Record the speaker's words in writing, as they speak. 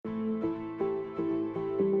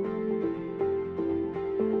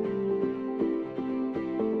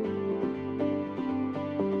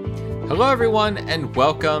Hello, everyone, and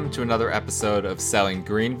welcome to another episode of Selling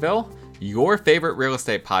Greenville, your favorite real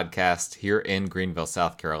estate podcast here in Greenville,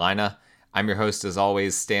 South Carolina. I'm your host, as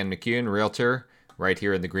always, Stan McCune, realtor right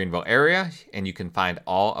here in the Greenville area, and you can find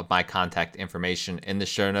all of my contact information in the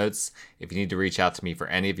show notes if you need to reach out to me for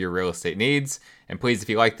any of your real estate needs. And please, if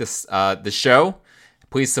you like this the show,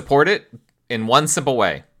 please support it in one simple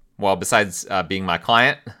way. Well, besides being my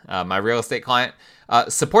client, my real estate client,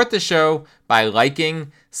 support the show by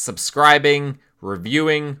liking, subscribing,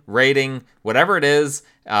 reviewing, rating, whatever it is,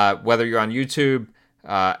 whether you're on YouTube,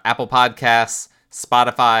 Apple Podcasts,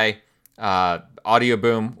 Spotify, Audio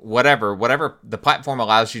Boom, whatever the platform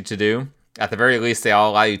allows you to do. At the very least, they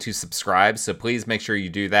all allow you to subscribe, so please make sure you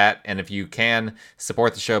do that. And if you can,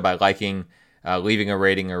 support the show by liking, leaving a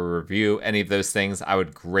rating or a review, any of those things, I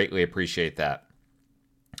would greatly appreciate that.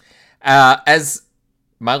 As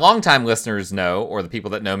my longtime listeners know, or the people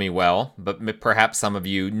that know me well, but perhaps some of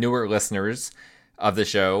you newer listeners of the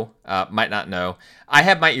show might not know, I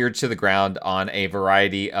have my ear to the ground on a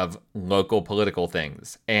variety of local political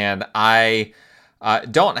things. And I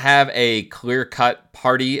don't have a clear-cut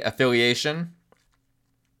party affiliation,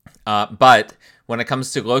 but when it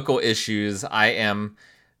comes to local issues, I am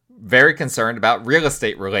very concerned about real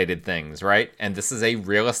estate-related things, right? And this is a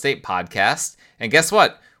real estate podcast. And guess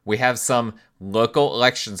what? We have some local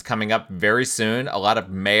elections coming up very soon. A lot of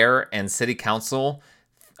mayor and city council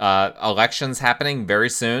elections happening very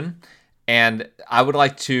soon. And I would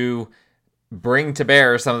like to bring to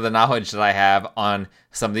bear some of the knowledge that I have on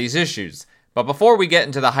some of these issues. But before we get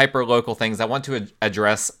into the hyper-local things, I want to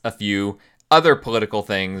address a few other political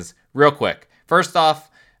things real quick. First off,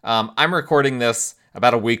 I'm recording this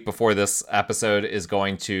about a week before this episode is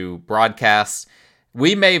going to broadcast.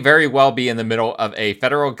 We may very well be in the middle of a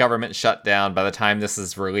federal government shutdown by the time this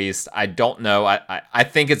is released. I don't know. I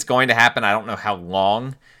think it's going to happen. I don't know how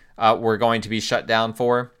long we're going to be shut down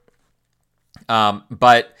for.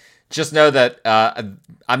 But just know that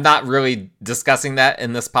I'm not really discussing that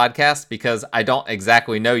in this podcast because I don't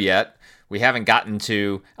exactly know yet. We haven't gotten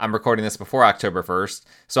to, I'm recording this before October 1st,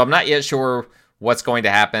 so I'm not yet sure what's going to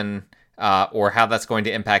happen or how that's going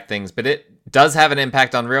to impact things, but it does have an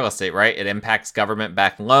impact on real estate, right? It impacts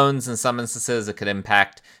government-backed loans in some instances. It could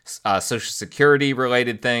impact Social Security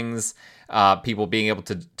related things, people being able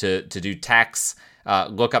to do tax,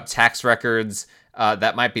 look up tax records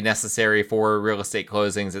that might be necessary for real estate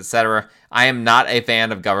closings, etc. I am not a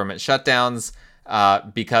fan of government shutdowns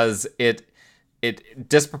because it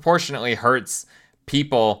disproportionately hurts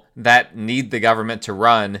people that need the government to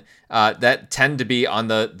run, that tend to be on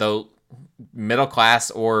the middle class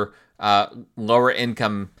or lower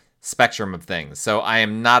income spectrum of things. So I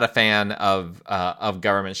am not a fan of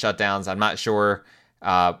government shutdowns. I'm not sure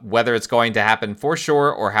whether it's going to happen for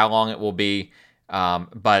sure or how long it will be.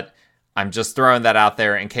 But I'm just throwing that out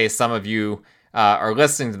there in case some of you are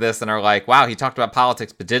listening to this and are like, wow, he talked about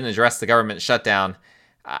politics but didn't address the government shutdown.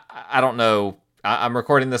 I don't know. I'm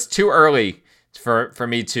recording this too early for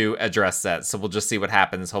me to address that. So we'll just see what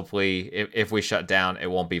happens. Hopefully, if we shut down, it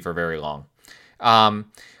won't be for very long.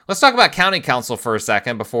 Let's talk about county council for a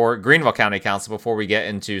second Greenville County Council, before we get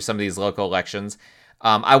into some of these local elections.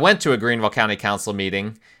 I went to a Greenville County Council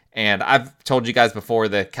meeting, and I've told you guys before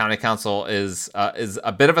the county council is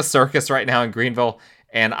a bit of a circus right now in Greenville,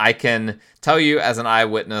 and I can tell you as an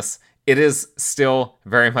eyewitness, it is still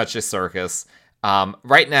very much a circus.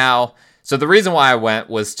 Right now, so the reason why I went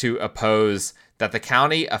was to oppose that the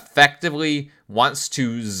county effectively wants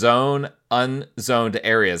to zone unzoned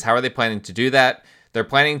areas. How are they planning to do that? They're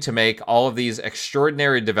planning to make all of these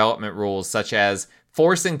extraordinary development rules, such as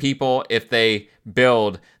forcing people, if they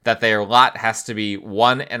build, that their lot has to be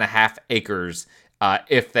 1.5 acres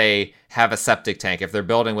if they have a septic tank, if they're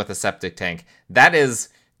building with a septic tank. That is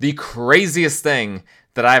the craziest thing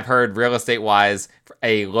that I've heard real estate-wise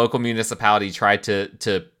a local municipality try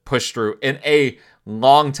to push through in a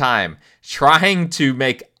long time. Trying to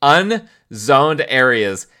make unzoned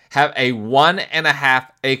areas have a 1.5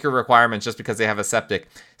 acre requirement just because they have a septic.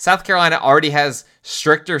 South Carolina already has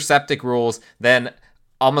stricter septic rules than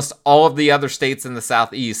almost all of the other states in the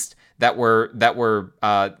Southeast that were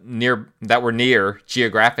near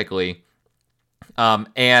geographically,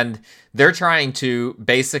 and they're trying to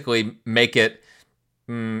basically make it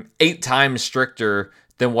 8 times stricter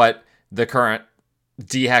than what the current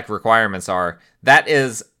DHEC requirements are. That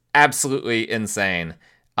is absolutely insane.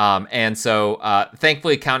 And so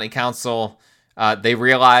thankfully county council, they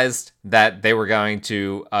realized that they were going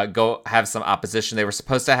to go have some opposition. They were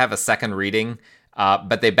supposed to have a second reading,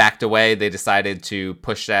 but they backed away. They decided to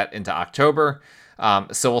push that into October.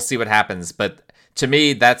 So we'll see what happens. But to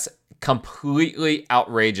me, that's completely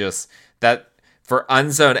outrageous that for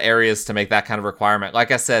unzoned areas to make that kind of requirement.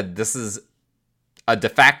 Like I said, this is a de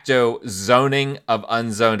facto zoning of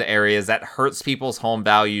unzoned areas that hurts people's home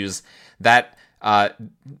values, that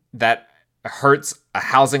hurts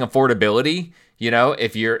housing affordability.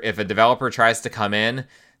 If a developer tries to come in,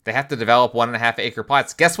 they have to develop 1.5 acre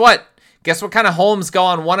plots. Guess what? Guess what kind of homes go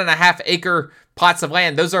on 1.5 acre plots of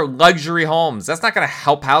land? Those are luxury homes. That's not going to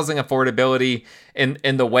help housing affordability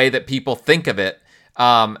in the way that people think of it.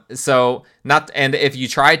 And if you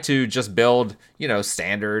try to just build,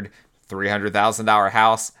 standard $300,000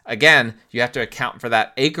 house, again, you have to account for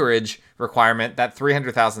that acreage requirement. That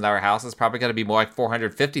 $300,000 house is probably going to be more like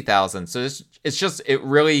 $450,000. So it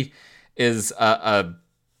really is to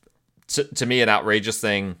me an outrageous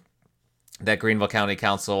thing that Greenville County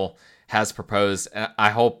Council has proposed. And I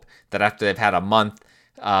hope that after they've had a month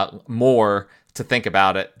more to think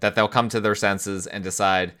about it, that they'll come to their senses and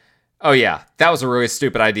decide, oh yeah, that was a really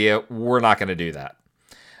stupid idea. We're not going to do that.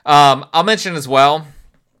 I'll mention as well,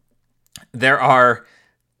 there are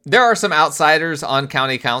some outsiders on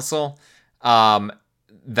county council that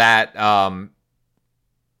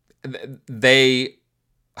they,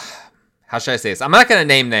 how should I say this? I'm not going to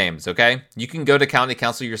name names, okay? You can go to county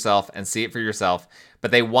council yourself and see it for yourself,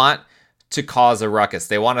 but they want to cause a ruckus.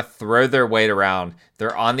 They want to throw their weight around.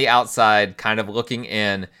 They're on the outside kind of looking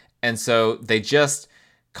in, and so they just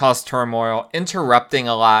cause turmoil, interrupting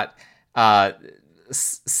a lot,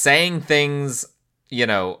 saying things,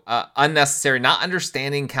 unnecessary, not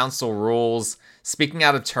understanding council rules, speaking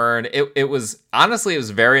out of turn. It was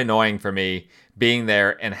very annoying for me being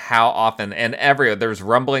there, and how often and there's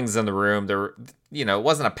rumblings in the room. There, it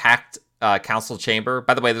wasn't a packed council chamber.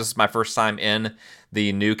 By the way, this is my first time in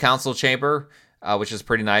the new council chamber, which is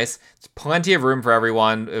pretty nice. It's plenty of room for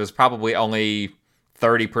everyone. It was probably only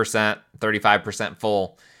 30%, 35%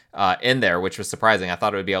 full in there, which was surprising. I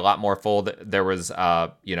thought it would be a lot more full. There was,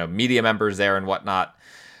 media members there and whatnot.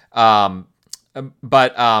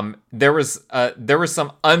 But there was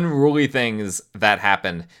some unruly things that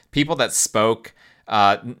happened. People that spoke,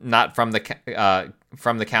 not from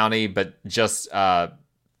the county, but just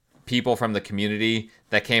people from the community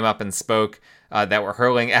that came up and spoke, that were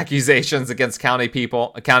hurling accusations against county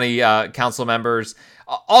council members.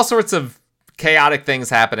 All sorts of chaotic things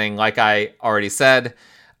happening, like I already said.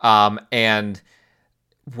 And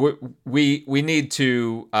we need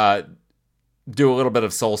to do a little bit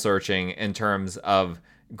of soul searching in terms of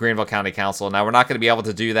Greenville County Council. Now, we're not going to be able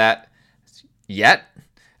to do that yet.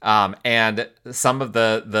 And some of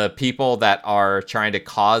the people that are trying to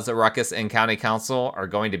cause a ruckus in county council are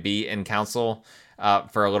going to be in council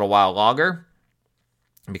for a little while longer,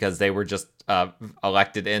 because they were just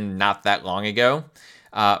elected in not that long ago.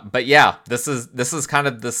 But yeah, this is kind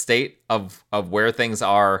of the state of where things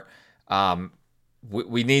are.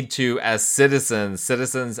 We need to, as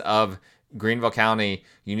citizens of Greenville County,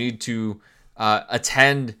 you need to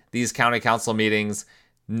attend these county council meetings,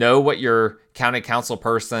 know what your county council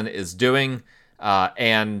person is doing,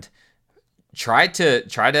 and try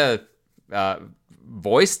to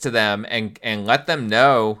voice to them and let them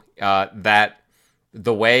know that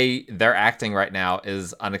the way they're acting right now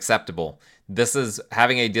is unacceptable. This is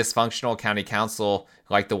having a dysfunctional county council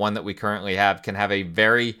like the one that we currently have can have a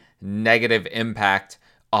very negative impact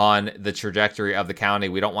on the trajectory of the county.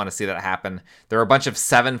 We don't want to see that happen. There are a bunch of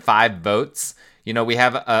 7-5 votes. We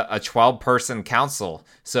have a 12-person council,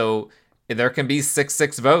 so there can be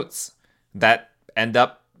 6-6 votes that end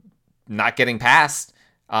up not getting passed,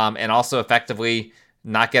 and also effectively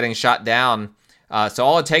not getting shot down. So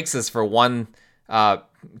all it takes is for one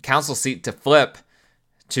council seat to flip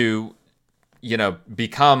to,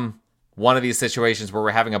 become one of these situations where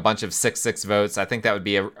we're having a bunch of 6-6 votes. I think that would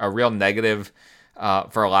be a real negative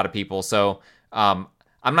for a lot of people. So I'm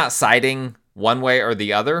not siding one way or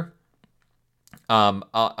the other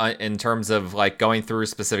in terms of like going through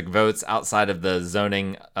specific votes outside of the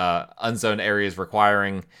zoning, unzoned areas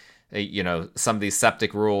requiring, some of these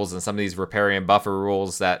septic rules and some of these riparian buffer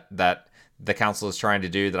rules that the council is trying to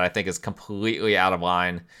do, that I think is completely out of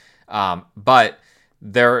line. But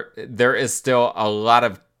there is still a lot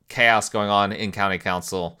of chaos going on in county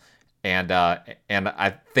council, and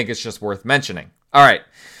I think it's just worth mentioning. All right,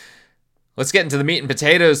 let's get into the meat and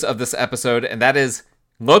potatoes of this episode, and that is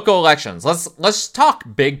local elections. Let's talk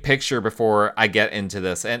big picture before I get into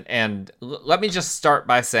this, and let me just start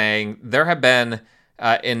by saying there have been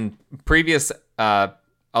in previous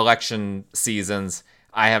election seasons,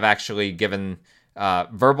 I have actually given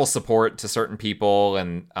verbal support to certain people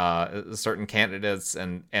and certain candidates,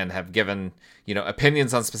 and have given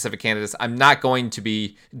opinions on specific candidates. I'm not going to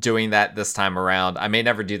be doing that this time around. I may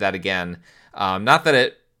never do that again. Not that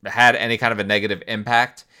it had any kind of a negative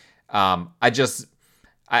impact.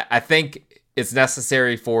 I think it's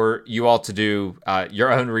necessary for you all to do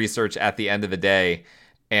your own research at the end of the day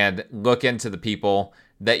and look into the people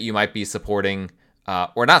that you might be supporting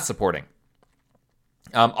or not supporting.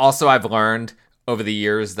 Also, I've learned over the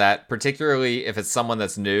years that particularly if it's someone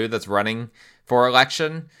that's new that's running for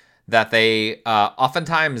election, that they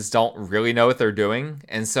oftentimes don't really know what they're doing.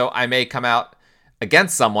 And so I may come out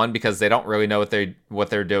against someone because they don't really know what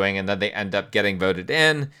they're doing, and then they end up getting voted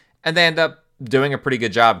in, and they end up doing a pretty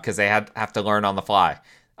good job because they have to learn on the fly.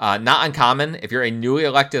 Not uncommon. If you're a newly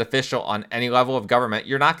elected official on any level of government,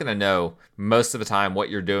 you're not going to know most of the time what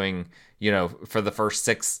you're doing, for the first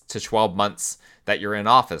 6 to 12 months that you're in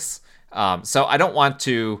office. So I don't want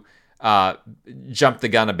to jump the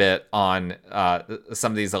gun a bit on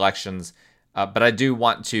some of these elections, but I do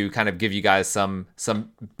want to kind of give you guys some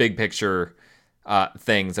big picture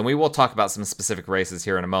things, and we will talk about some specific races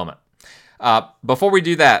here in a moment. Before we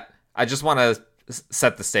do that, I just want to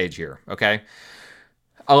set the stage here, okay?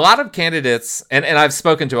 A lot of candidates, and I've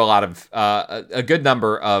spoken to a lot of, a good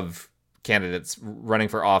number of candidates running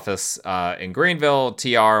for office in Greenville,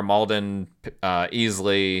 TR, Malden,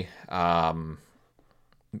 Easley,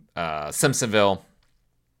 Simpsonville.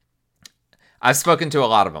 I've spoken to a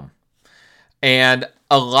lot of them. And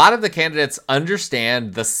a lot of the candidates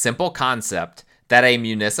understand the simple concept that a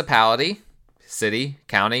municipality, city,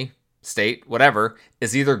 county, state, whatever,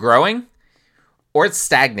 is either growing or it's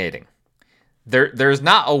stagnating. There's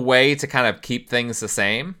not a way to kind of keep things the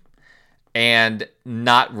same and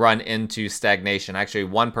not run into stagnation. Actually,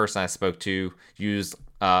 one person I spoke to used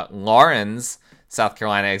Laurens, South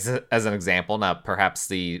Carolina, as an example. Now, perhaps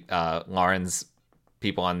the Laurens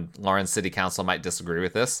people on Laurens City Council might disagree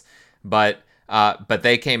with this, but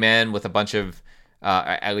they came in with a bunch of,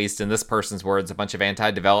 at least in this person's words, a bunch of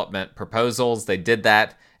anti-development proposals. They did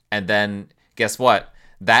that, and then guess what?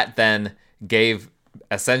 That then gave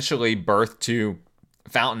essentially birth to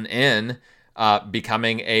Fountain Inn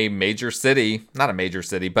becoming a major city, not a major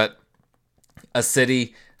city, but a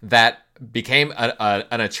city that became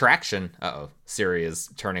an attraction. Siri is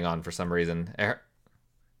turning on for some reason.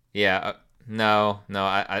 Yeah, no,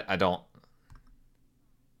 I don't.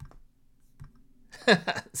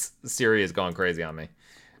 Siri is going crazy on me.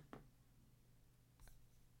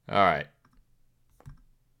 All right.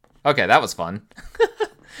 Okay, that was fun.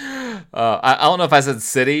 I don't know if I said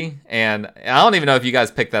city, and I don't even know if you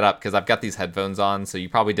guys picked that up because I've got these headphones on, so you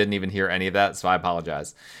probably didn't even hear any of that, so I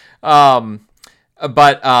apologize. But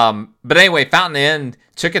anyway, Fountain Inn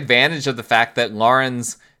took advantage of the fact that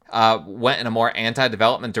Laurens went in a more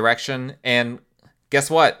anti-development direction, and guess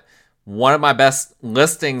what? One of my best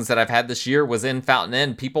listings that I've had this year was in Fountain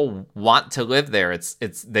Inn. People want to live there.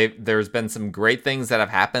 There's been some great things that have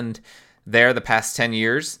happened there the past 10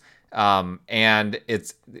 years. And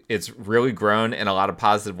it's really grown in a lot of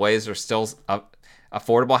positive ways. There's still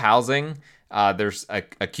affordable housing. There's a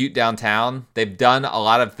cute downtown. They've done a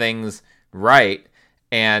lot of things right.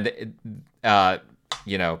 And, I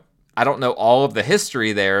don't know all of the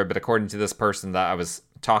history there, but according to this person that I was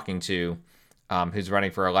talking to, who's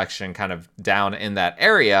running for election kind of down in that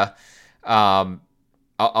area, a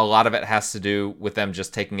lot of it has to do with them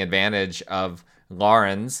just taking advantage of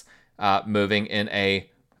Laurens moving in a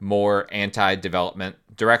more anti-development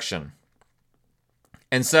direction.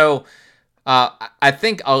 And so I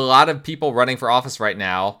think a lot of people running for office right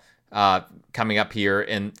now, coming up here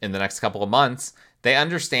in the next couple of months, they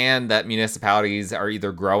understand that municipalities are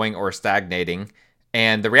either growing or stagnating.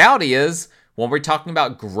 And the reality is, when we're talking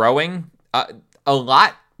about growing, a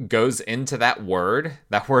lot goes into that word.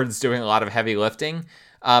 That word's doing a lot of heavy lifting.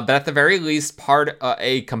 But at the very least,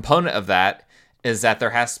 a component of that is that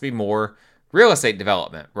there has to be more real estate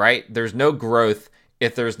development, right? There's no growth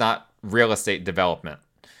if there's not real estate development.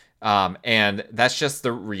 And that's just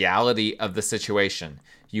the reality of the situation.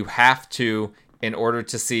 You have to, in order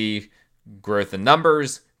to see growth in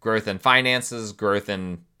numbers, growth in finances, growth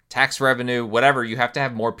in tax revenue, whatever, you have to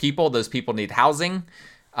have more people. Those people need housing.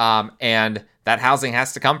 And that housing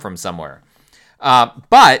has to come from somewhere.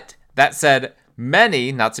 But that said,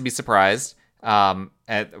 many, not to be surprised,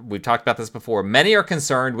 we've talked about this before, many are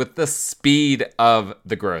concerned with the speed of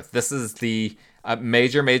the growth. This is the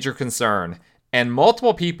major concern. And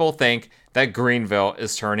multiple people think that Greenville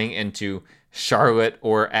is turning into Charlotte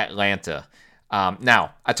or Atlanta.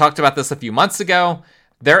 Now, I talked about this a few months ago.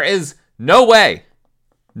 There is no way,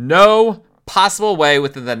 no possible way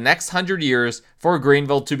within the next 100 years for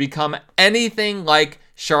Greenville to become anything like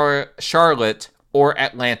Charlotte or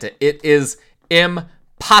Atlanta. It is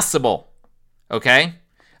impossible. Okay?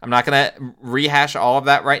 I'm not going to rehash all of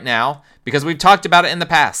that right now because we've talked about it in the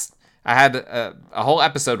past. I had a whole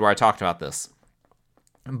episode where I talked about this.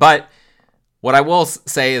 But what I will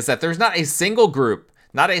say is that there's not a single group,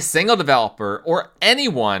 not a single developer, or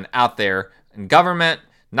anyone out there in government,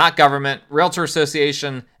 not government, realtor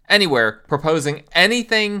association, anywhere proposing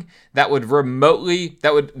anything that would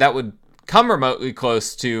come remotely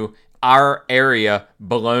close to our area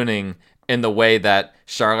belonging in the way that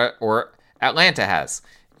Charlotte or Atlanta has.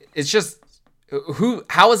 It's just,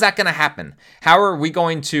 how is that going to happen? How are we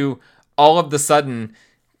going to all of the sudden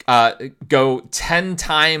go 10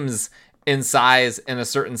 times in size in a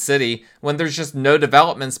certain city when there's just no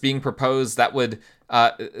developments being proposed that would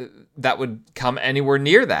come anywhere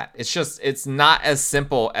near that? It's not as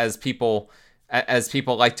simple as people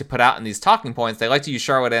like to put out in these talking points. They like to use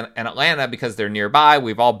Charlotte and Atlanta because they're nearby.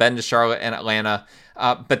 We've all been to Charlotte and Atlanta.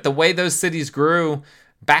 But the way those cities grew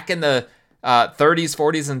back in the 30s,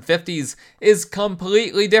 40s, and 50s is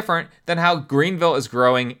completely different than how Greenville is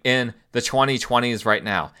growing in the 2020s right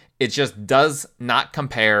now. It just does not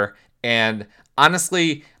compare. And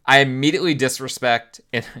honestly, I immediately disrespect,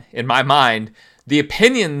 in my mind, the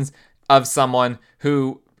opinions of someone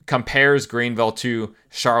who compares Greenville to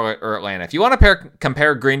Charlotte or Atlanta. If you want to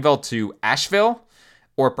compare Greenville to Asheville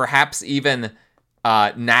or perhaps even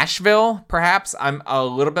Nashville, perhaps, I'm a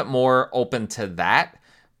little bit more open to that.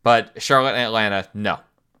 But Charlotte and Atlanta, no.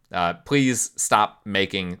 Please stop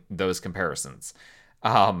making those comparisons.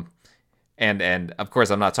 And of course,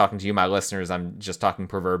 I'm not talking to you, my listeners. I'm just talking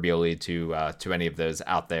proverbially to any of those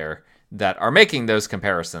out there that are making those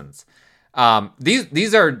comparisons.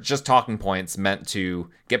 These are just talking points meant to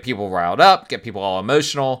get people riled up, get people all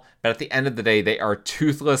emotional. But at the end of the day, they are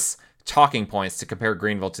toothless talking points to compare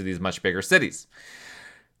Greenville to these much bigger cities.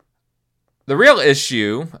 The real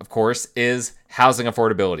issue, of course, is housing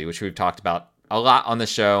affordability, which we've talked about a lot on the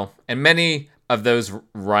show. And many of those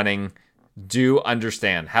running do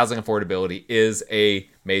understand housing affordability is a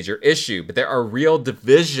major issue. But there are real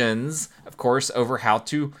divisions, of course, over how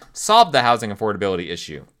to solve the housing affordability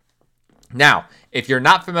issue. Now, if you're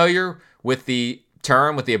not familiar with the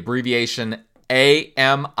term, with the abbreviation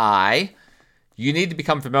AMI, you need to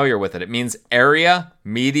become familiar with it. It means area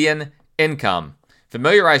median income.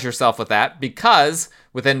 Familiarize yourself with that because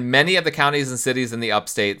within many of the counties and cities in the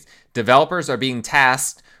upstate, developers are being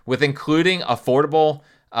tasked with including affordable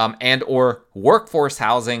and or workforce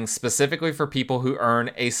housing specifically for people who earn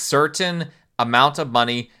a certain amount of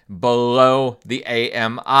money below the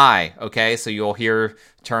AMI. Okay, so you'll hear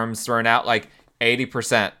terms thrown out like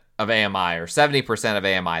 80% of AMI or 70% of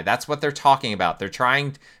AMI. That's what they're talking about. They're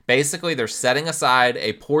setting aside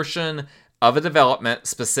a portion of a development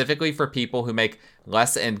specifically for people who make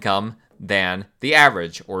less income than the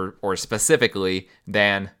average or specifically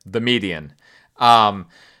than the median.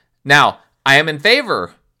 Now, I am in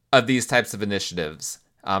favor of these types of initiatives.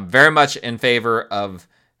 Very much in favor of,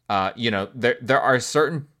 there are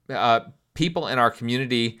certain people in our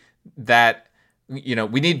community that,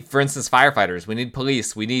 we need, for instance, firefighters, we need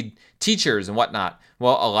police, we need teachers and whatnot.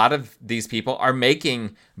 Well, a lot of these people are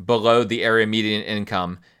making below the area median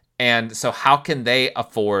income. And so how can they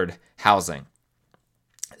afford housing?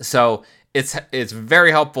 So it's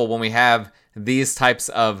very helpful when we have these types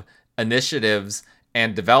of initiatives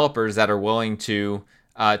and developers that are willing to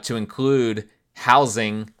include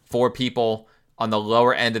housing for people on the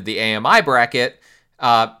lower end of the AMI bracket,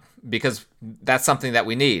 because that's something that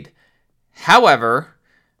we need. However,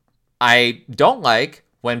 I don't like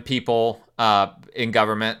when people in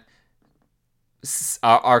government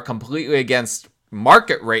are completely against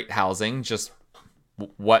market rate housing, just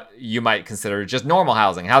what you might consider just normal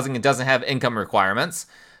housing that doesn't have income requirements.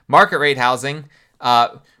 Market rate housing,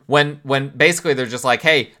 when basically they're just like,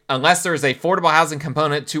 hey, unless there's a affordable housing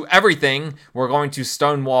component to everything, we're going to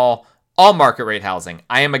stonewall all market rate housing.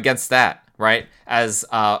 I am against that, right? As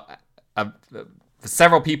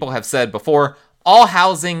several people have said before, all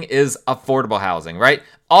housing is affordable housing, right?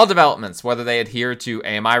 All developments, whether they adhere to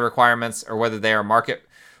AMI requirements or whether they are market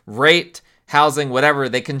rate housing, whatever,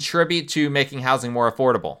 they contribute to making housing more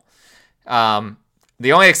affordable.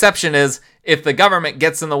 The only exception is if the government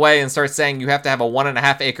gets in the way and starts saying you have to have a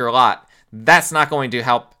 1.5 acre lot, that's not going to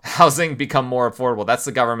help housing become more affordable. That's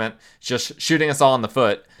the government just shooting us all in the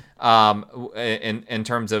foot in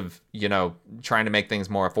terms of, trying to make things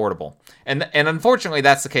more affordable. And unfortunately,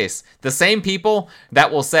 that's the case. The same people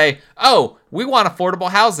that will say, oh, we want affordable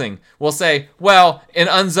housing, will say, well, in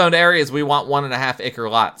unzoned areas, we want 1.5 acre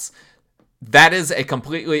lots. that is a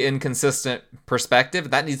completely inconsistent perspective.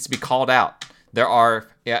 That needs to be called out. There are,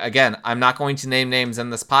 again, I'm not going to name names in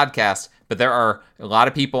this podcast, but there are a lot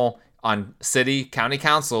of people on city, county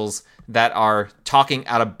councils that are talking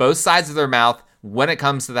out of both sides of their mouth when it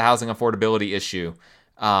comes to the housing affordability issue.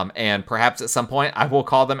 And perhaps at some point I will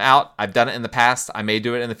call them out. I've done it in the past. I may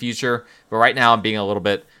do it in the future, but right now I'm being a little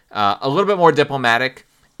bit more diplomatic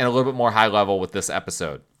and a little bit more high level with this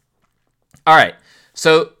episode. All right.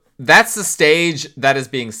 So that's the stage that is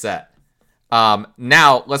being set.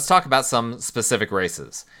 Now let's talk about some specific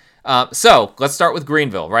races. So let's start with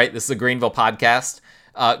Greenville, right? This is a Greenville podcast.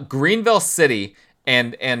 Greenville City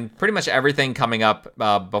and pretty much everything coming up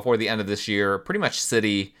before the end of this year, pretty much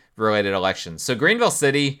city-related elections. So Greenville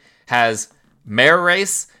City has mayor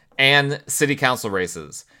race and city council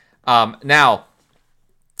races. Now,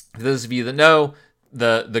 for those of you that know,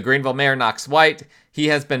 the Greenville mayor, Knox White, he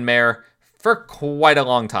has been mayor for quite a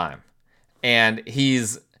long time. And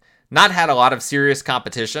he's not had a lot of serious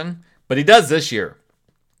competition, but he does this year.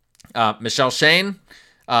 Michelle Shane,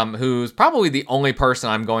 who's probably the only person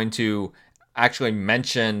I'm going to actually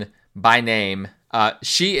mention by name.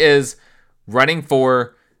 She is running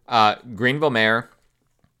for Greenville mayor,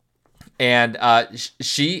 and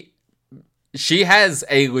she has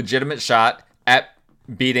a legitimate shot at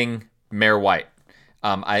beating Mayor White.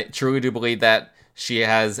 I truly do believe that. She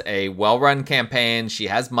has a well-run campaign. She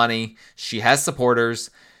has money. She has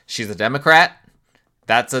supporters. She's a Democrat.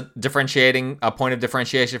 That's a point of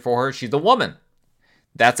differentiation for her. She's a woman.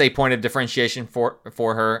 That's a point of differentiation for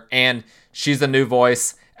her. And she's a new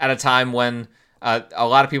voice at a time when a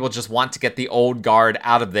lot of people just want to get the old guard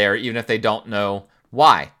out of there, even if they don't know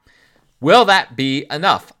why. Will that be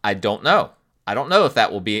enough? I don't know. I don't know if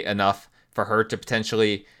that will be enough for her to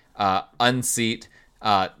potentially unseat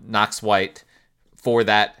Knox White for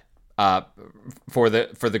that for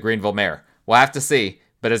the Greenville mayor. We'll have to see,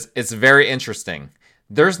 but it's very interesting.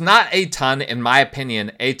 There's not a ton, in my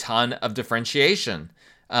opinion, of differentiation.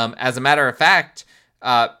 As a matter of fact,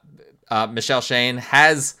 Michelle Shane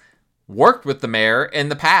has worked with the mayor in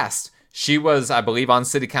the past. She was, I believe, on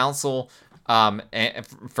city council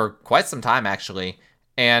for quite some time, actually.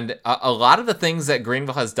 And a lot of the things that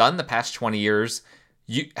Greenville has done the past 20 years,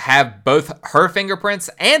 you have both her fingerprints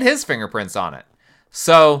and his fingerprints on it.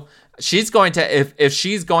 So she's going to, if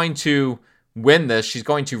she's going to win this, she's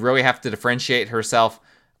going to really have to differentiate herself,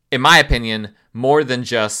 in my opinion, more than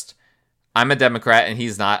just, I'm a Democrat and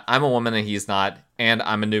he's not, I'm a woman and he's not, and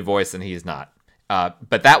I'm a new voice and he's not.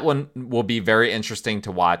 But that one will be very interesting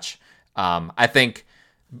to watch. I think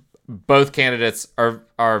both candidates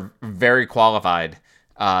are very qualified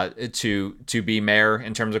to be mayor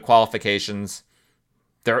in terms of qualifications.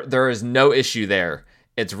 There is no issue there.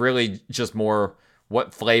 It's really just more,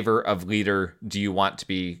 what flavor of leader do you want to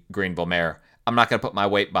be Greenville mayor? I'm not going to put my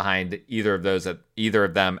weight behind either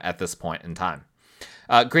of them at this point in time.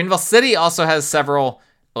 Greenville City also has several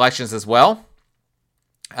elections as well.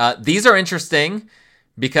 These are interesting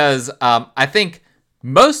because I think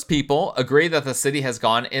most people agree that the city has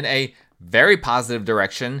gone in a very positive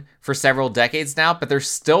direction for several decades now, but there's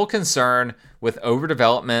still concern with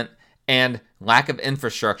overdevelopment and lack of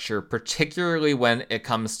infrastructure, particularly when it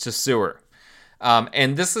comes to sewer.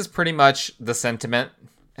 And this is pretty much the sentiment.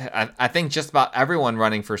 I think just about everyone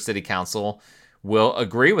running for city council will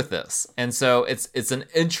agree with this. And so it's an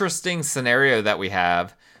interesting scenario that we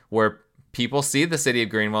have where people see the city of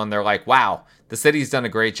Greenville and they're like, wow, the city's done a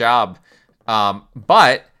great job.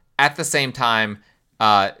 But at the same time,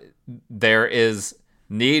 there is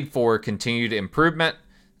need for continued improvement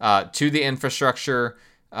to the infrastructure.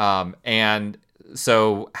 And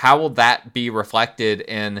so how will that be reflected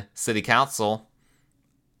in city council?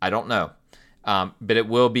 I don't know. But it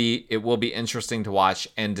will be interesting to watch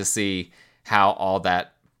and to see how all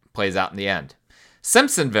that plays out in the end.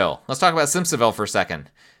 Simpsonville. Let's talk about Simpsonville for a second.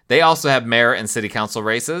 They also have mayor and city council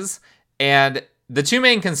races. And the two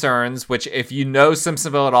main concerns, which if you know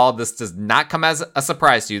Simpsonville at all, this does not come as a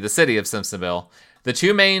surprise to you, the city of Simpsonville. The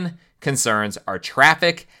two main concerns are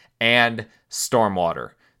traffic and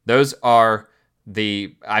stormwater. Those are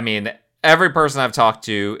every person I've talked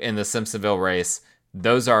to in the Simpsonville race,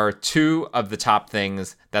 those are two of the top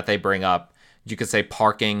things that they bring up. You could say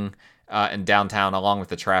parking in downtown along with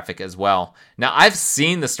the traffic as well. Now, I've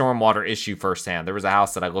seen the stormwater issue firsthand. There was a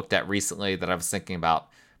house that I looked at recently that I was thinking about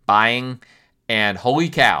buying, and holy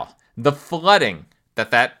cow, the flooding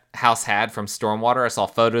that house had from stormwater. I saw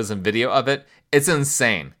photos and video of it. It's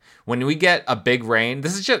insane. When we get a big rain,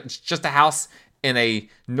 this is just a house in a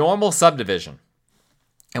normal subdivision.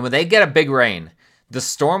 And when they get a big rain, the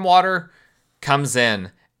stormwater comes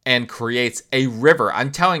in and creates a river.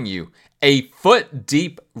 I'm telling you, a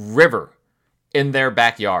foot-deep river in their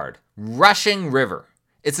backyard. Rushing river.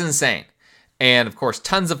 It's insane. And, of course,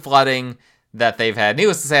 tons of flooding that they've had.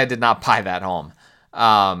 Needless to say, I did not buy that home.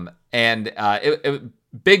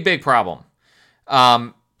 Big problem.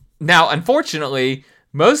 Now, unfortunately,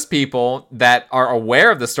 most people that are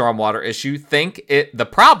aware of the stormwater issue think the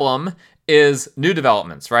problem is new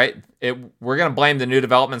developments, right? We're going to blame the new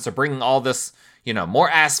developments for bringing all this, more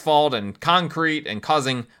asphalt and concrete and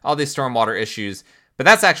causing all these stormwater issues. But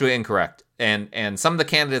that's actually incorrect. And some of the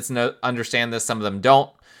candidates understand this, some of them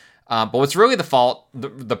don't. But what's really the fault,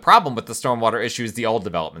 the problem with the stormwater issue is the old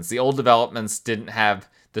developments. The old developments didn't have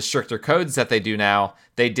the stricter codes that they do now.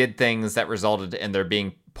 They did things that resulted in there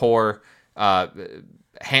being poor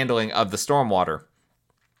handling of the stormwater.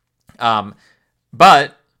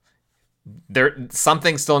 But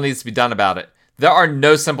something still needs to be done about it. There are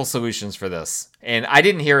no simple solutions for this. And I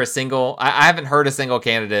haven't heard a single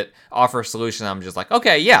candidate offer a solution. I'm just like,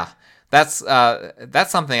 okay, yeah, that's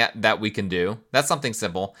something that we can do. That's something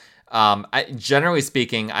simple. Generally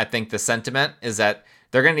speaking, I think the sentiment is that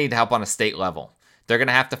they're going to need help on a state level. They're going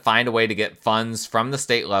to have to find a way to get funds from the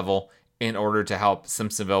state level in order to help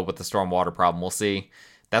Simpsonville with the stormwater problem. We'll see.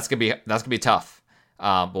 That's gonna be tough.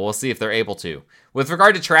 But we'll see if they're able to. With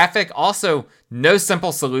regard to traffic, also no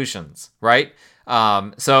simple solutions, right?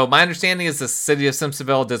 So my understanding is the city of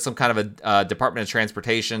Simpsonville did some kind of a Department of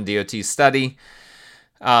Transportation, DOT study,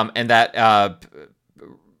 and that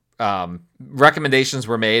recommendations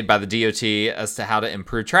were made by the DOT as to how to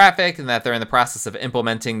improve traffic, and that they're in the process of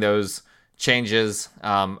implementing those changes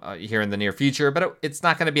here in the near future. But it's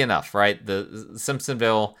not going to be enough, right? The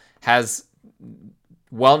Simpsonville has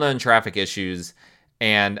well-known traffic issues,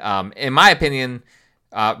 and in my opinion,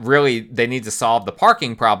 really they need to solve the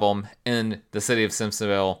parking problem in the city of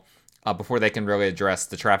Simpsonville before they can really address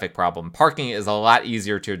the traffic problem. Parking is a lot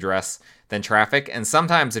easier to address than traffic, and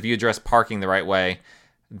sometimes if you address parking the right way,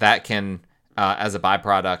 that can, as a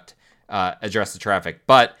byproduct, address the traffic.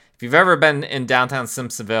 But if you've ever been in downtown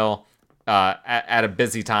Simpsonville at a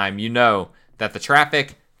busy time, you know that the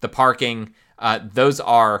traffic, the parking, those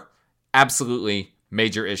are absolutely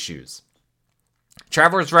major issues.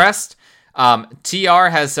 Travelers Rest, TR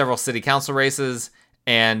has several city council races,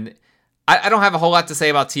 and I don't have a whole lot to say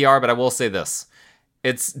about TR, but I will say this.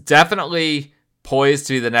 It's definitely poised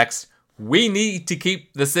to be the next, we need to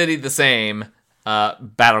keep the city the same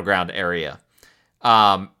battleground area.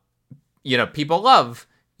 People love,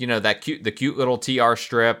 the cute little TR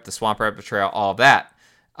strip, the Swamp Rabbit Trail, all of that.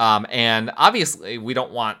 And obviously we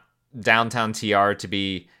don't want downtown TR to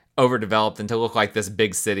be overdeveloped and to look like this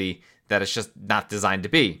big city that it's just not designed to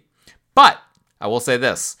be. But I will say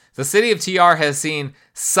this, the city of TR has seen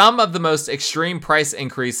some of the most extreme price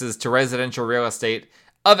increases to residential real estate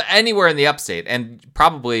of anywhere in the upstate. And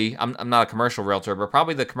probably, I'm not a commercial realtor, but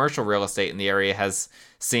probably the commercial real estate in the area has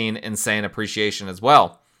seen insane appreciation as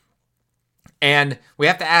well. And we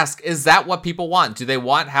have to ask, is that what people want? Do they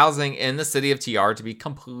want housing in the city of TR to be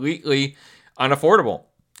completely unaffordable?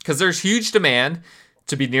 Because there's huge demand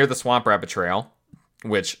to be near the Swamp Rabbit Trail,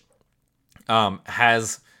 which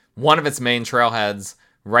has one of its main trailheads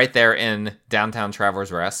right there in downtown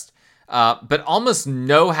Travelers Rest. But almost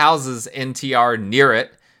no houses in TR near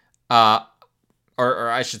it, or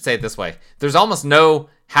I should say it this way. There's almost no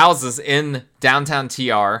houses in downtown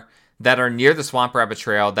TR that are near the Swamp Rabbit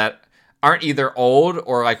Trail that aren't either old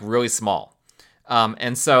or like really small.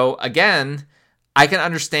 And so again, I can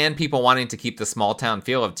understand people wanting to keep the small town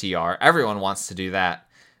feel of TR. Everyone wants to do that.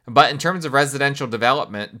 But in terms of residential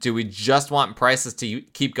development, do we just want prices to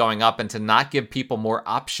keep going up and to not give people more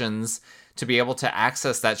options to be able to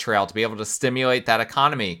access that trail, to be able to stimulate that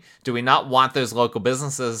economy? Do we not want those local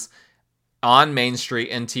businesses on Main Street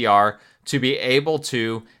in TR to be able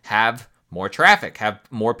to have more traffic, have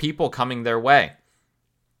more people coming their way?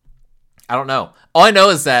 I don't know. All I know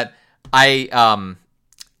is that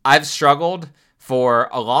I've struggled for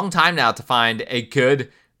a long time now to find a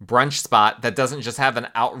good brunch spot that doesn't just have an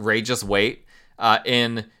outrageous wait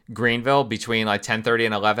in Greenville between like 10:30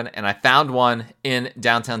 and 11, and I found one in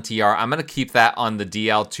downtown TR. I'm going to keep that on the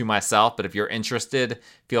DL to myself, but if you're interested,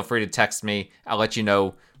 feel free to text me. I'll let you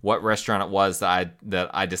know what restaurant it was that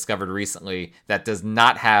I discovered recently that does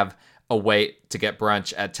not have a wait to get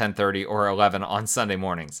brunch at 10:30 or 11 on Sunday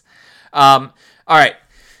mornings. All right,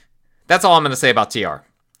 that's all I'm going to say about TR.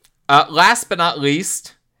 Last but not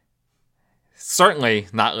least, certainly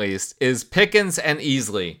not least, is Pickens and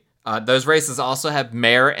Easley. Those races also have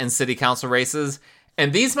mayor and city council races,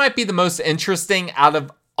 and these might be the most interesting out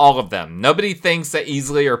of all of them. Nobody thinks that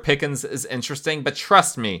Easley or Pickens is interesting, but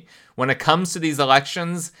trust me, when it comes to these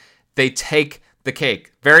elections, they take the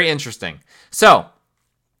cake. Very interesting. So,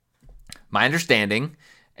 my understanding,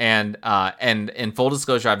 and in full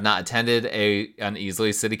disclosure, I've not attended an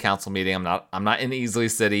Easley City Council meeting. I'm not in Easley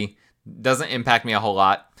City. Doesn't impact me a whole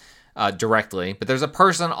lot directly. But there's a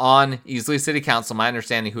person on Easley City Council, my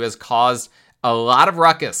understanding, who has caused a lot of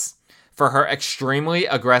ruckus for her extremely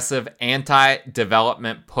aggressive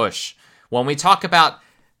anti-development push. When we talk about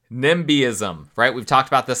NIMBYism, right? We've talked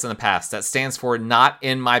about this in the past. That stands for not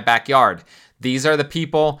in my backyard. These are the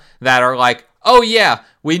people that are like, oh yeah,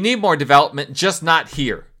 we need more development, just not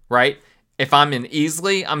here, right? If I'm in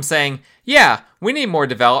Easley, I'm saying, yeah, we need more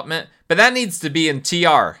development, but that needs to be in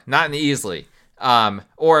TR, not in Easley.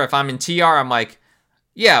 Or if I'm in TR, I'm like,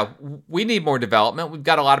 yeah, we need more development. We've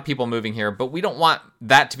got a lot of people moving here, but we don't want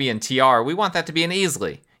that to be in TR. We want that to be in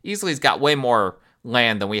Easley. Easley's got way more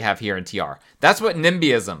land than we have here in TR. That's what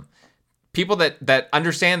NIMBYism. People that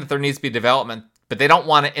understand that there needs to be development, but they don't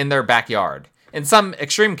want it in their backyard. In some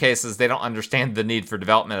extreme cases, they don't understand the need for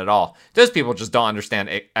development at all. Those people just don't understand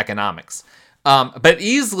economics. But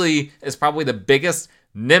Easley is probably the biggest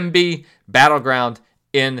NIMBY battleground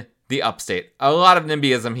in the upstate. A lot of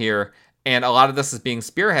NIMBYism here, and a lot of this is being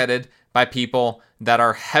spearheaded by people that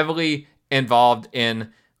are heavily involved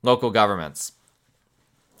in local governments.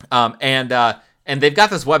 And they've got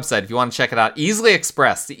this website, if you want to check it out, Easley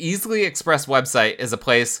Express. The Easley Express website is a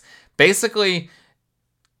place basically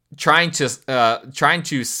trying to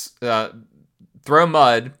throw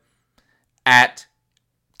mud at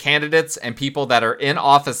candidates and people that are in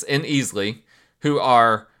office in Easley who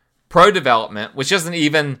are pro-development, which isn't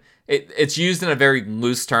even, it's used in a very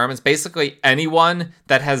loose term. It's basically anyone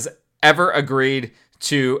that has ever agreed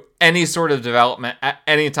to any sort of development at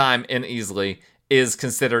any time in Easley is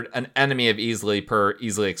considered an enemy of Easley per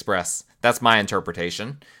Easley Express. That's my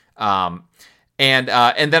interpretation. And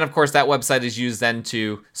then, of course, that website is used then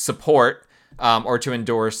to support or to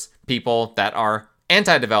endorse people that are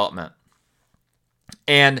anti-development.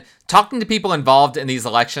 And talking to people involved in these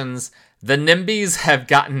elections, the NIMBYs have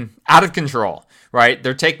gotten out of control, right?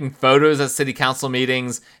 They're taking photos at city council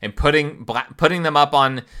meetings and putting them up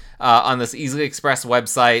on this Easley Express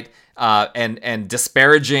website and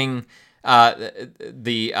disparaging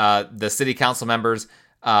the city council members,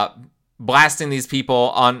 blasting these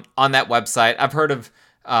people on that website. I've heard of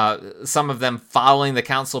some of them following the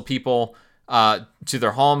council people to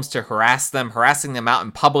their homes to harassing them out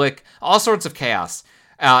in public, all sorts of chaos.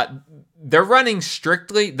 They're running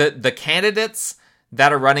strictly, the candidates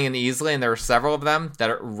that are running in Easley, and there are several of them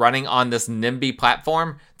that are running on this NIMBY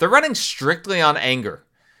platform, they're running strictly on anger.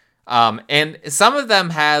 And some of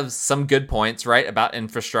them have some good points, right, about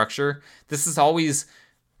infrastructure. This is always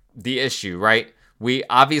the issue, right? We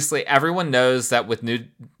obviously, everyone knows that with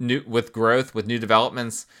with growth, with new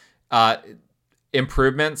developments,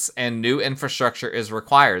 improvements and new infrastructure is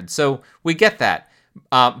required. So we get that.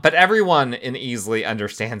 But everyone in Easley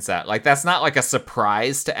understands that. Like, that's not like a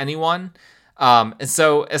surprise to anyone. And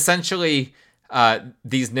so essentially,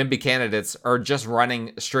 these NIMBY candidates are just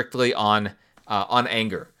running strictly on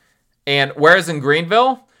anger. And whereas in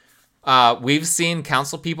Greenville, we've seen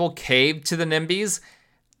council people cave to the NIMBYs,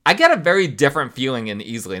 I get a very different feeling in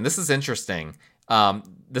Easley. And this is interesting.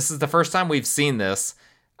 This is the first time we've seen this,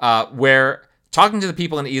 where talking to the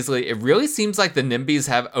people in Easley, it really seems like the NIMBYs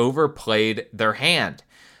have overplayed their hand.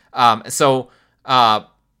 Think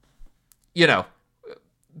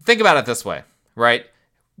about it this way, right?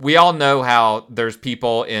 We all know how there's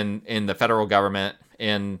people in the federal government,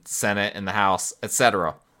 in Senate, in the House,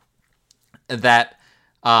 etc., that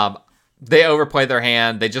they overplay their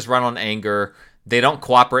hand. They just run on anger. They don't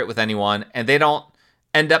cooperate with anyone, and they don't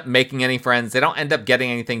end up making any friends. They don't end up getting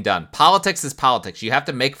anything done. Politics is politics. You have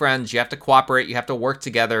to make friends. You have to cooperate. You have to work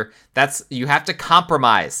together. You have to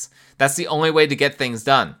compromise. That's the only way to get things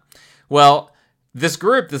done. Well, this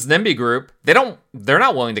group, this NIMBY group, they're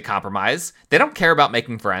not willing to compromise. They don't care about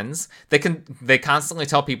making friends. They constantly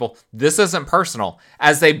tell people this isn't personal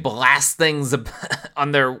as they blast things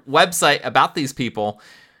on their website about these people.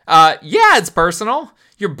 Yeah, it's personal.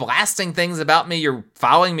 You're blasting things about me. You're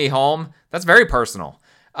following me home. That's very personal.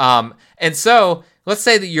 And so let's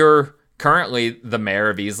say that you're currently the mayor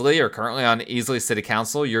of Easley or currently on Easley City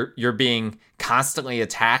Council. You're being constantly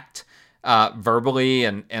attacked verbally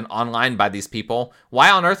and online by these people.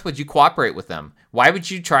 Why on earth would you cooperate with them? Why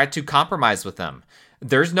would you try to compromise with them?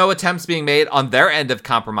 There's no attempts being made on their end of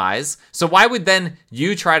compromise. So why would then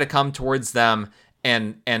you try to come towards them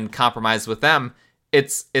and compromise with them?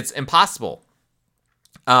 It's impossible.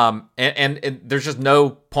 And there's just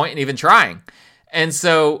no point in even trying. And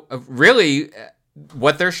so really,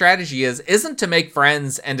 what their strategy isn't to make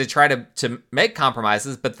friends and to try to make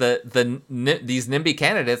compromises, but these NIMBY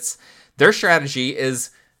candidates, their strategy is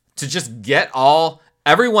to just get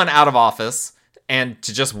everyone out of office and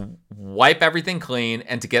to just wipe everything clean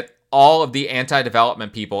and to get all of the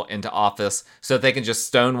anti-development people into office so that they can just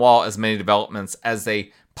stonewall as many developments as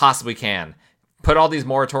they possibly can. Put all these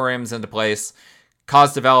moratoriums into place,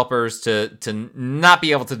 cause developers to not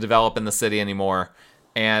be able to develop in the city anymore,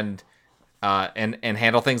 and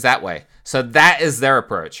handle things that way. So that is their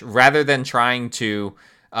approach, rather than trying to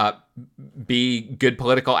be good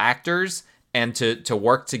political actors and to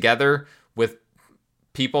work together with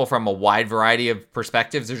people from a wide variety of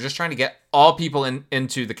perspectives. They're just trying to get all people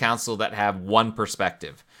into the council that have one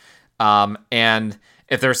perspective. And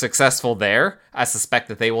if they're successful there, I suspect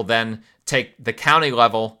that they will then take the county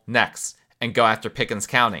level next and go after Pickens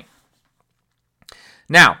County.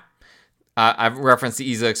 Now, I've referenced the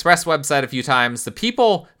Easily Express website a few times. The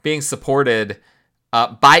people being supported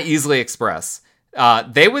by Easily Express,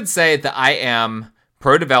 they would say that I am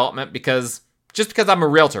pro-development because I'm a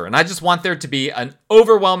realtor and I just want there to be an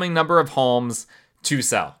overwhelming number of homes to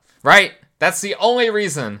sell, right? That's the only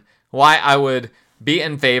reason why I would be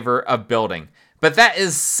in favor of building. But that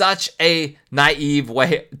is such a naive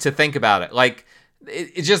way to think about it. Like,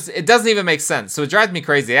 it doesn't even make sense. So it drives me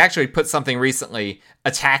crazy. I actually put something recently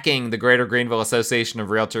attacking the Greater Greenville Association of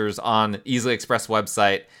Realtors on Easily Express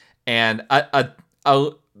website, and I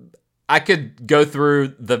could go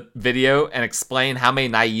through the video and explain how many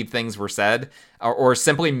naive things were said, or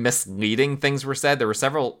simply misleading things were said. There were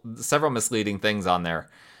several misleading things on there.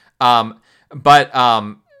 But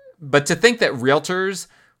to think that realtors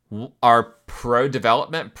are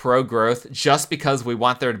pro-development, pro-growth, just because we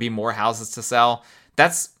want there to be more houses to sell,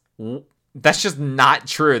 that's just not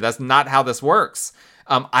true. That's not how this works.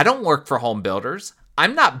 I don't work for home builders.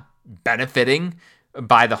 I'm not benefiting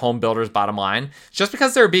by the home builders' bottom line. Just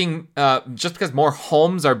because more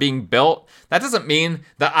homes are being built, that doesn't mean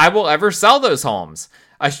that I will ever sell those homes.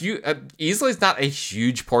 Easily is not a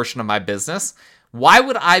huge portion of my business. Why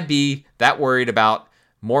would I be that worried about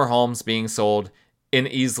more homes being sold in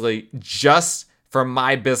Easily just for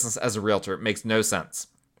my business as a realtor? It makes no sense.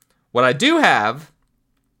 What I do have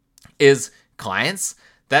is clients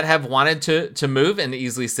that have wanted to move into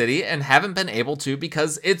Easily City and haven't been able to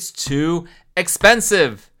because it's too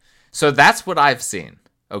expensive. So that's what I've seen.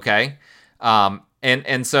 Okay.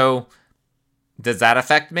 And so does that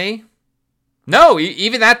affect me? No,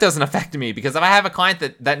 even that doesn't affect me, because if I have a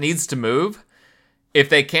client that needs to move, if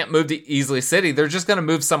they can't move to Easily City, they're just going to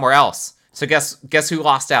move somewhere else. So guess who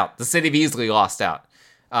lost out? The city of Easily lost out.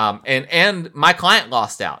 And my client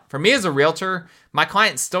lost out. For me as a realtor, my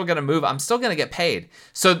client's still going to move. I'm still going to get paid.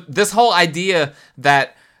 So this whole idea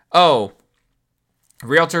that,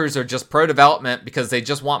 realtors are just pro-development because they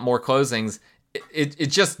just want more closings, it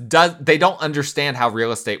just does. They don't understand how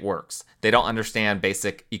real estate works. They don't understand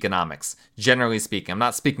basic economics, generally speaking. I'm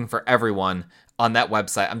not speaking for everyone on that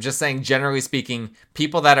website. I'm just saying, generally speaking,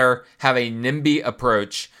 people that have a NIMBY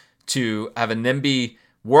approach, to have a NIMBY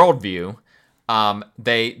worldview,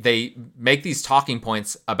 they make these talking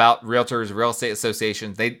points about realtors, real estate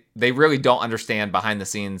associations. They really don't understand behind the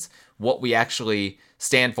scenes what we actually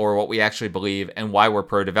stand for, what we actually believe, and why we're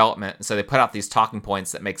pro-development. So they put out these talking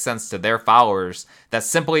points that make sense to their followers that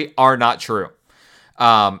simply are not true.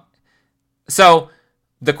 So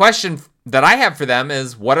the question that I have for them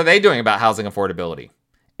is, what are they doing about housing affordability?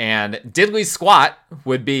 And diddly squat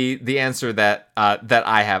would be the answer that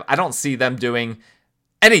I have. I don't see them doing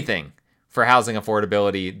anything for housing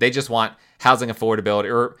affordability. They just want housing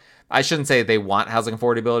affordability, or I shouldn't say they want housing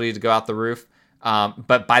affordability to go out the roof,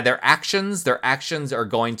 but by their actions are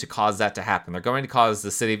going to cause that to happen. They're going to cause the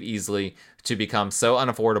city of Easily to become so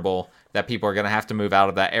unaffordable that people are going to have to move out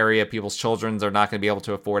of that area. People's children are not going to be able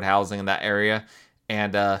to afford housing in that area.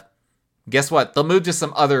 And guess what? They'll move to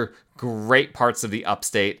some other great parts of the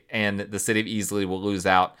upstate, and the city of Easily will lose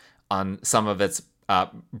out on some of its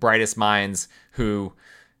brightest minds who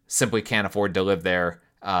simply can't afford to live there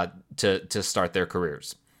to start their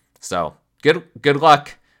careers. So good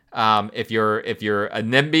luck. If you're a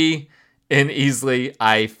NIMBY in Easily,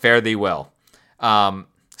 I fare thee well.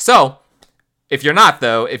 So if you're not,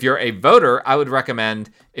 though, if you're a voter, I would recommend,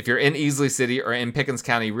 if you're in Easily City or in Pickens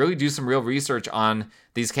County, really do some real research on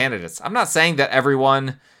these candidates. I'm not saying that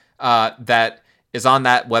everyone that is on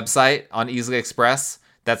that website, on Easily Express,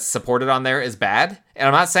 that's supported on there is bad. And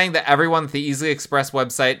I'm not saying that everyone that the Easily Express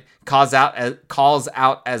website calls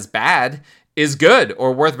out as bad is good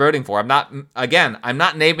or worth voting for. I'm not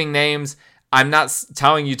naming names. I'm not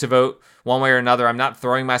telling you to vote one way or another. I'm not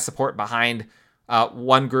throwing my support behind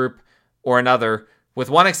one group or another, with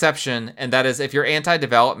one exception, and that is if you're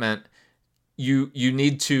anti-development, you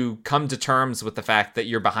need to come to terms with the fact that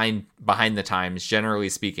you're behind the times, generally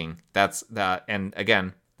speaking. That's that, and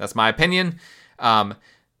again, that's my opinion.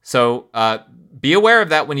 So be aware of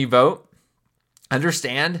that when you vote.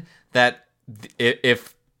 Understand that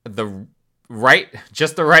if the right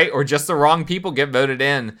or just the wrong people get voted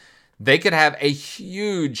in, they could have a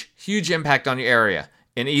huge impact on your area.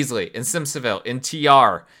 In Easley, in Simpsonville, in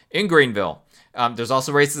TR, in Greenville. There's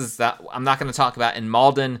also races that I'm not going to talk about in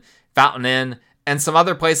Malden, Fountain Inn, and some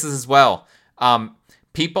other places as well. Not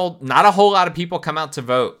a whole lot of people come out to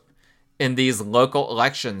vote in these local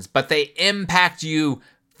elections, but they impact you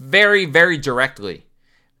very, very directly.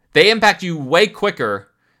 They impact you way quicker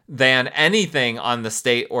than anything on the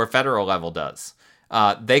state or federal level does.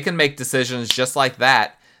 They can make decisions just like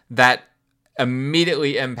that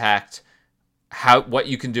immediately impact what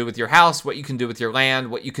you can do with your house, what you can do with your land,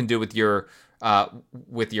 what you can do with your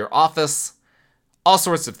office, all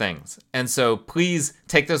sorts of things. And so please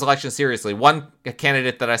take those elections seriously. One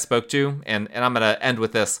candidate that I spoke to, and I'm going to end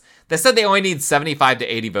with this, they said they only need 75 to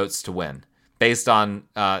 80 votes to win based on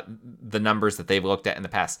the numbers that they've looked at in the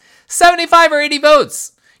past. 75 or 80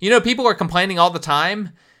 votes. People are complaining all the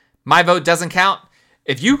time. My vote doesn't count.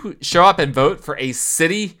 If you show up and vote for a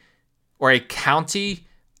city or a county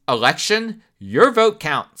election, your vote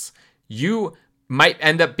counts. You might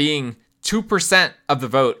end up being 2% of the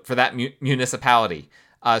vote for that municipality.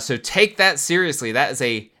 So take that seriously. That is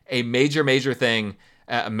a major thing,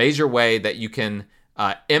 a major way that you can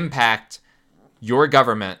impact your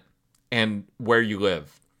government and where you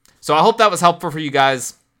live. So I hope that was helpful for you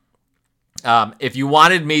guys. If you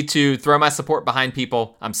wanted me to throw my support behind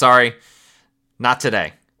people, I'm sorry, not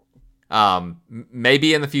today.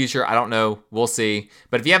 Maybe in the future, I don't know. We'll see.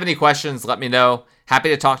 But if you have any questions, let me know. Happy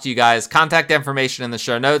to talk to you guys. Contact information in the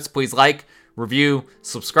show notes. Please like, review,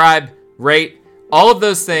 subscribe, rate, all of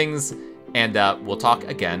those things. And we'll talk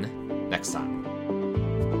again next time.